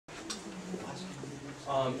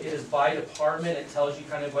It is by department. It tells you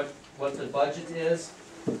kind of what the budget is,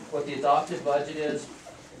 what the adopted budget is,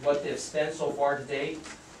 what they've spent so far to date.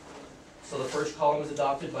 So the first column is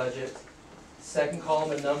adopted budget. Second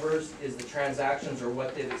column in numbers is the transactions or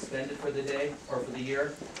what they've expended for the day or for the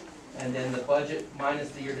year. And then the budget minus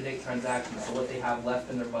the year-to-date transactions, so what they have left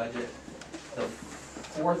in their budget. The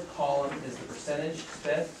fourth column is the percentage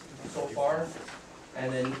spent so far.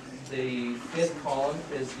 And then the fifth column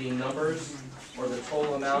is the numbers or the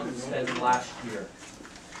total amount spent last year.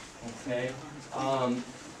 Okay.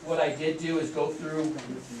 What I did do is go through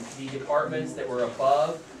the departments that were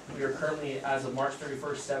above. We are currently, as of March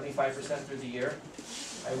 31st, 75% through the year.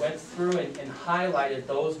 I went through and highlighted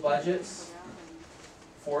those budgets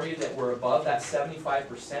for you that were above that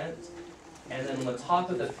 75%. And then on the top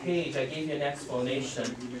of the page, I gave you an explanation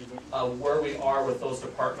of where we are with those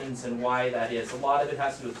departments and why that is. A lot of it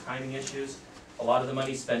has to do with timing issues. A lot of the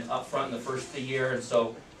money spent up front in the first of the year, and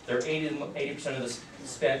so they're 80% of this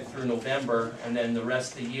spent through November, and then the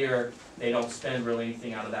rest of the year, they don't spend really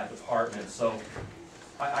anything out of that department. So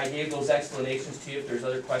I gave those explanations to you. If there's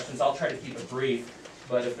other questions, I'll try to keep it brief,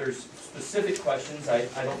 but if there's specific questions, I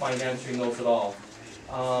don't mind answering those at all.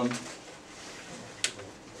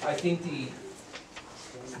 I think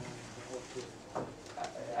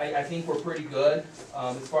I think we're pretty good.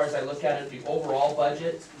 As far as I look at it, the overall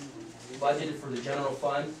budgeted for the general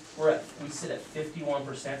fund, we sit at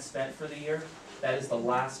 51% spent for the year. That is the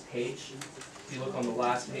last page. If you look on the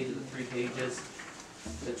last page of the 3 pages,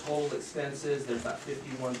 the total expenses, there's about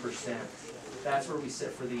 51%. That's where we sit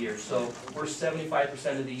for the year. So we're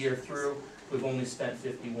 75% of the year through. We've only spent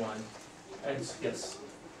 51. And yes.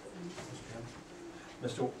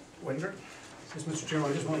 Mr. Winger? Yes, Mr. Chairman,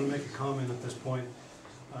 I just wanted to make a comment at this point.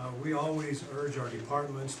 We always urge our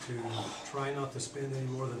departments to try not to spend any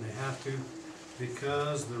more than they have to,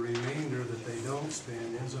 because the remainder that they don't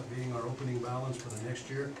spend ends up being our opening balance for the next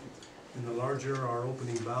year. And the larger our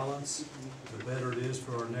opening balance, the better it is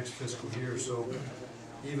for our next fiscal year. So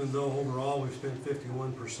even though overall we've spent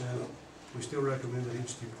 51%, we still recommend that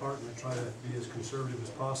each department try to be as conservative as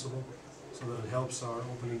possible so that it helps our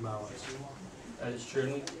opening balance. That is true.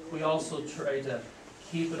 And we also try to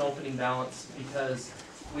keep an opening balance because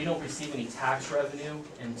we don't receive any tax revenue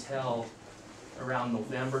until around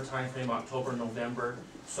November timeframe, October, November.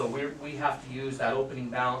 So we have to use that opening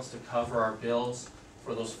balance to cover our bills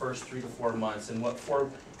for those first 3 to 4 months. And we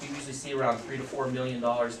usually see around $3 to $4 million.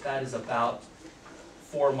 That is about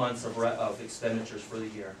 4 months of expenditures for the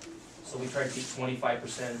year. So we try to keep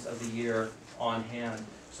 25% of the year on hand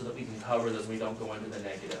so that we can cover those. We don't go into the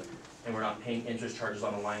negative, and we're not paying interest charges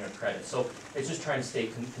on a line of credit. So it's just trying to stay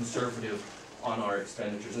conservative on our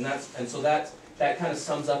expenditures, and so that kind of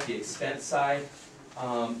sums up the expense side.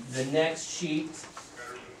 The next sheet,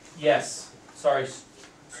 yes, sorry,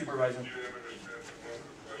 Supervisor.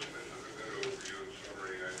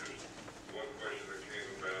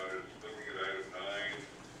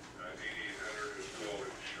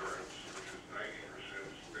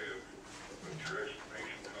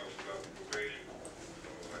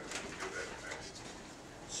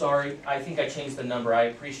 Sorry, I think I changed the number. I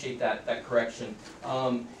appreciate that correction.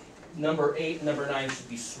 Number 8 and number 9 should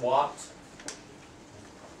be swapped.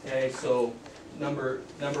 Okay, so number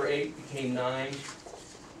 8 became 9.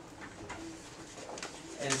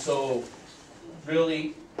 And so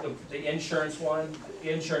really the insurance one,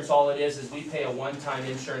 insurance, all it is we pay a one-time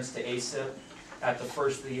insurance to ASIP at the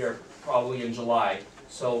first of the year, probably in July.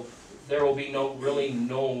 So there will be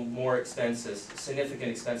no more expenses, significant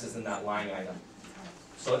expenses in that line item.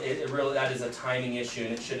 So it really, that is a timing issue,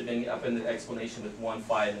 and it should have been up in the explanation with 1,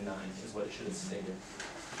 5, and 9 is what it should have stated.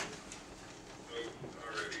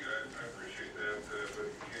 Alrighty, I appreciate that, but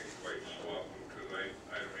you can't quite swap them because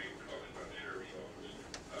I don't even talk about sheriff's office,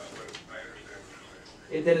 but I understand what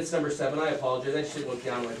you're saying. Then it's number 7. I apologize. I should look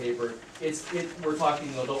down my paper. We're talking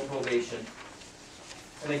adult probation.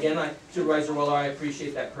 And again, Supervisor Weller, I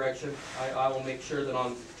appreciate that correction. I will make sure that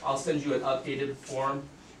I'll send you an updated form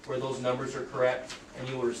where those numbers are correct, and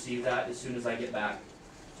you will receive that as soon as I get back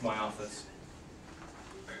to my office.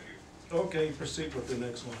 Thank you. Okay, proceed with the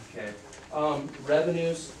next one. Okay.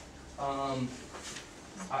 Revenues.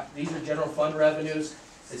 These are general fund revenues.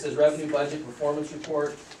 It says revenue budget performance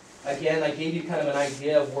report. Again, I gave you kind of an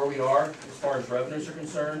idea of where we are as far as revenues are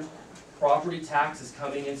concerned. Property tax is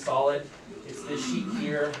coming in solid. It's this sheet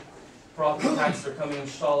here. Property taxes are coming in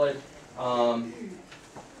solid.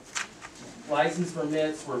 License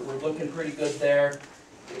permits, we're looking pretty good there.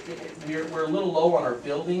 We're a little low on our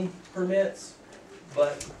building permits,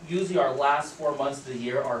 but usually our last 4 months of the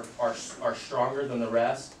year are stronger than the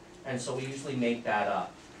rest, and so we usually make that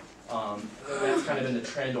up. That's kind of been the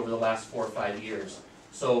trend over the last 4 or 5 years.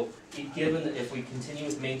 So, given that if we continue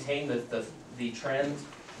to maintain the trend,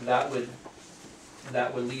 that would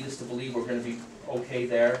lead us to believe we're gonna be okay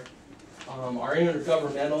there. Our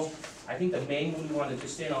intergovernmental, I think the main one we wanna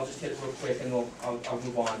just stay in, I'll just hit it real quick and I'll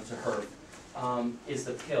move on to her, is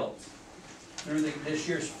the PILT. Through this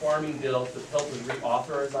year's farming bill, the PILT was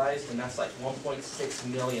reauthorized, and that's like 1.6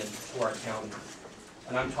 million to our county.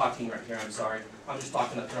 And I'm talking right here, I'm sorry. I'm just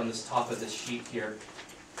talking up here on this top of this sheet here.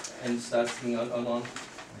 And so that's being on. I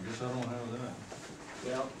guess I don't have that.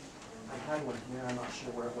 Well, I had one here, I'm not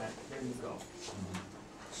sure where it went. There you go.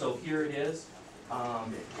 So here it is.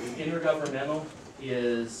 Intergovernmental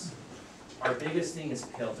is, our biggest thing is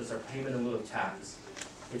PILT, is our payment in lieu of tax.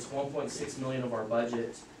 It's 1.6 million of our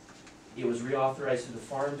budget. It was reauthorized through the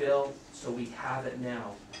farm bill, so we have it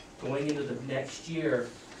now. Going into the next year,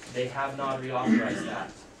 they have not reauthorized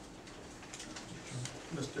that.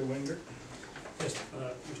 Mr. Winger? Yes,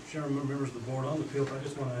 Mr. Chairman, members of the board, on the PILT, I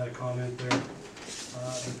just want to add a comment there.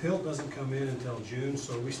 The PILT doesn't come in until June,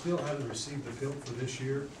 so we still haven't received the PILT for this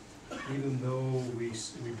year, even though we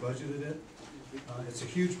budgeted it. It's a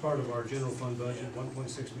huge part of our general fund budget,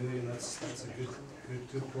 1.6 million, that's a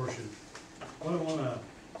good portion. What I want to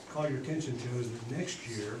call your attention to is that next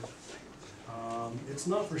year, it's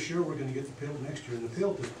not for sure we're going to get the PILT next year, and the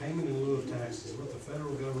PILT is payment in lieu of taxes, what the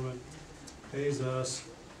federal government pays us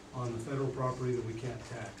on the federal property that we can't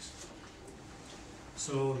tax.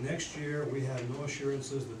 So next year, we have no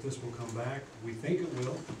assurances that this will come back. We think it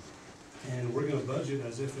will, and we're going to budget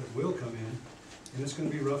as if it will come in, and it's going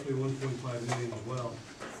to be roughly 1.5 million as well.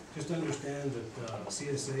 Just understand that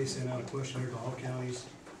CSA sent out a questionnaire to all counties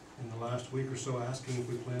in the last week or so asking if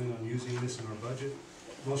we plan on using this in our budget.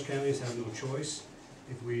 Most counties have no choice.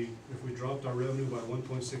 If we dropped our revenue by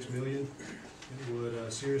 1.6 million, it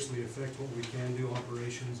would seriously affect what we can do,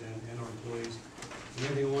 operations and our employees. The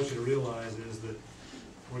other thing I want you to realize is that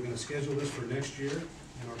we're going to schedule this for next year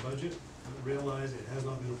in our budget, but realize it has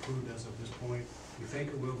not been approved as of this point. We think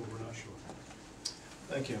it will, but we're not sure.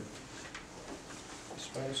 Thank you.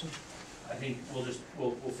 Mr. Patterson? I think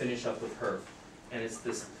we'll finish up with her. And it's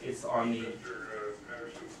on the. Mr.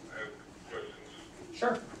 Patterson, I have questions.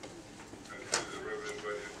 Sure. And the revenue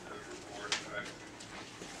budget report, I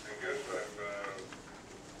guess I'm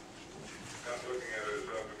not looking at it as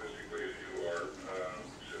optimistically as you are,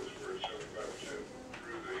 since we're 75%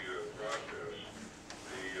 through the process.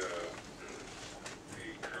 The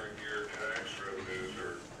current year tax revenues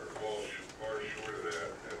are far short of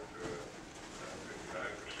that at 59%.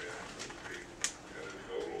 And the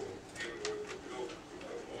total, even with the bill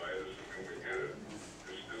applied, assuming we get it,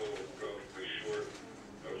 is still relatively short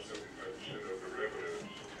of 75% of the revenues.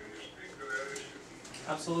 Can you speak to that issue?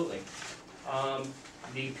 Absolutely.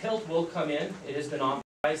 The PILT will come in. It has been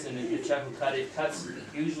authorized, and the check will cut. It cuts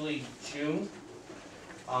usually June.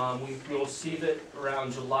 We will receive it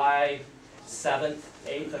around July 7th,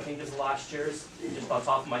 8th, I think is last year's, just off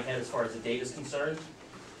the top of my head as far as the date is concerned.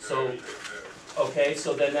 So, okay,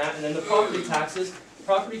 so then that, and then the property taxes.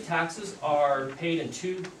 Property taxes are paid in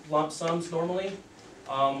 2 lump sums normally.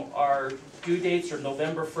 Our due dates are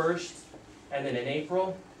November 1st and then in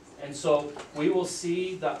April. And so we will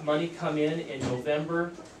see that money come in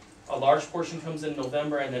November. A large portion comes in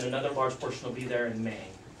November, and then another large portion will be there in May.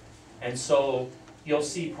 And so you'll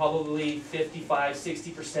see probably 55,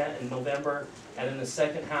 60% in November, and then the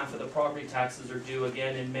second half of the property taxes are due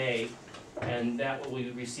again in May, and that will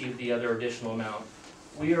we receive the other additional amount.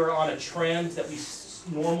 We are on a trend that we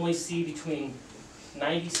normally see between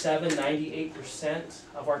 97, 98%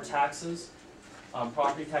 of our taxes,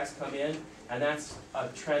 property tax come in, and that's a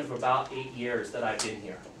trend of about 8 years that I've been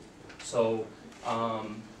here. So,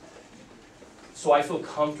 so I feel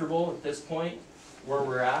comfortable at this point where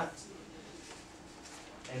we're at.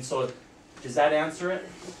 And so, does that answer it?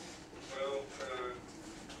 Well, it's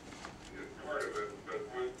part of it, but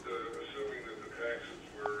with assuming that the taxes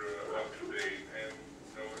were up to date and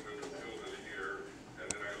knowing that the bill this year, and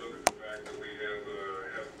then I look at the fact that we have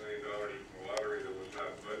 $500,000 from the lottery that was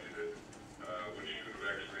not budgeted, which should have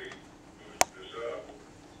actually boosted this up,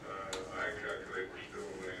 I calculate we're still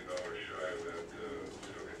 $1 million shy of that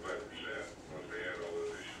 75% once they add all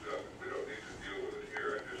those issues up. We don't need to deal with it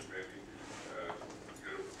here. I just maybe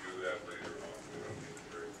get a review of that later on. We don't need to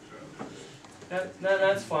break this out.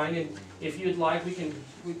 That's fine, and if you'd like, we can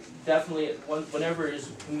definitely, whenever it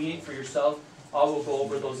is convenient for yourself, I will go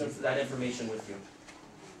over that information with you.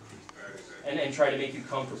 And try to make you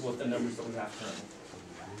comfortable with the numbers that we have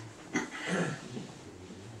currently.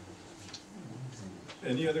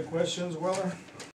 Any other questions, Weller?